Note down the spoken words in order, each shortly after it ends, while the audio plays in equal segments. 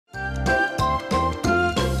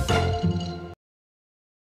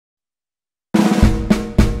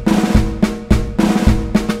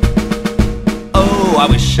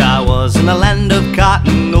a land of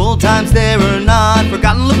cotton. Old times there are not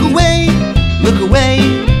forgotten. Look away, look away,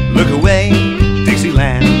 look away,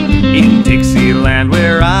 Dixieland. In Dixieland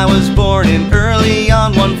where I was born, in early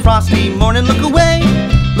on one frosty morning. Look away,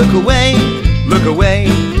 look away, look away,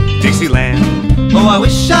 Dixieland. Oh, I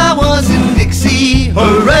wish I was in Dixie.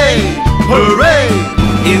 Hooray, hooray!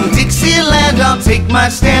 In Dixieland I'll take my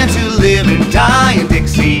stand to live and die in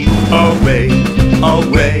Dixie. Away,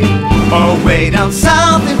 away, away down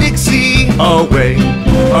south in Dixie. Away,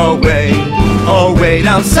 away, away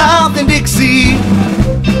down south in Dixie.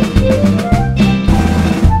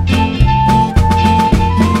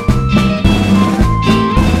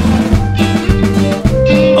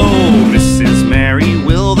 Oh, Mrs. Mary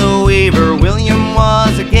Will the Weaver, William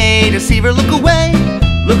was a gay deceiver. Look away,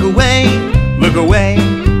 look away, look away,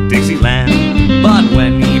 Dixieland. But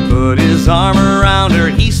when he put his arm around her,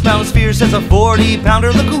 he smelled as fierce as a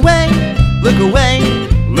 40-pounder. Look away, look away,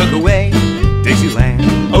 look away, Dixieland.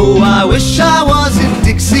 Oh, I wish I was in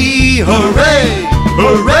Dixie. Hooray,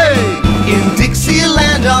 hooray! In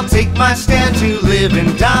Dixieland I'll take my stand to live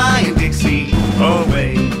and die in Dixie.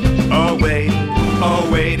 Away, away,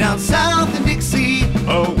 away down south in Dixie.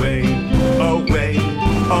 Away, away,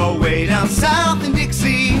 away down south in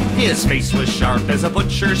Dixie. His face was sharp as a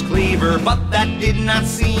butcher's cleaver, but that did not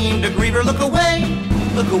seem to grieve her. Look away,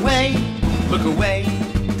 look away, look away,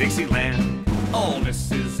 Dixieland. Oh,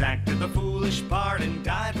 Mrs. acted the foolish part and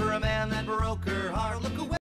died for a man that broke her heart. Look away.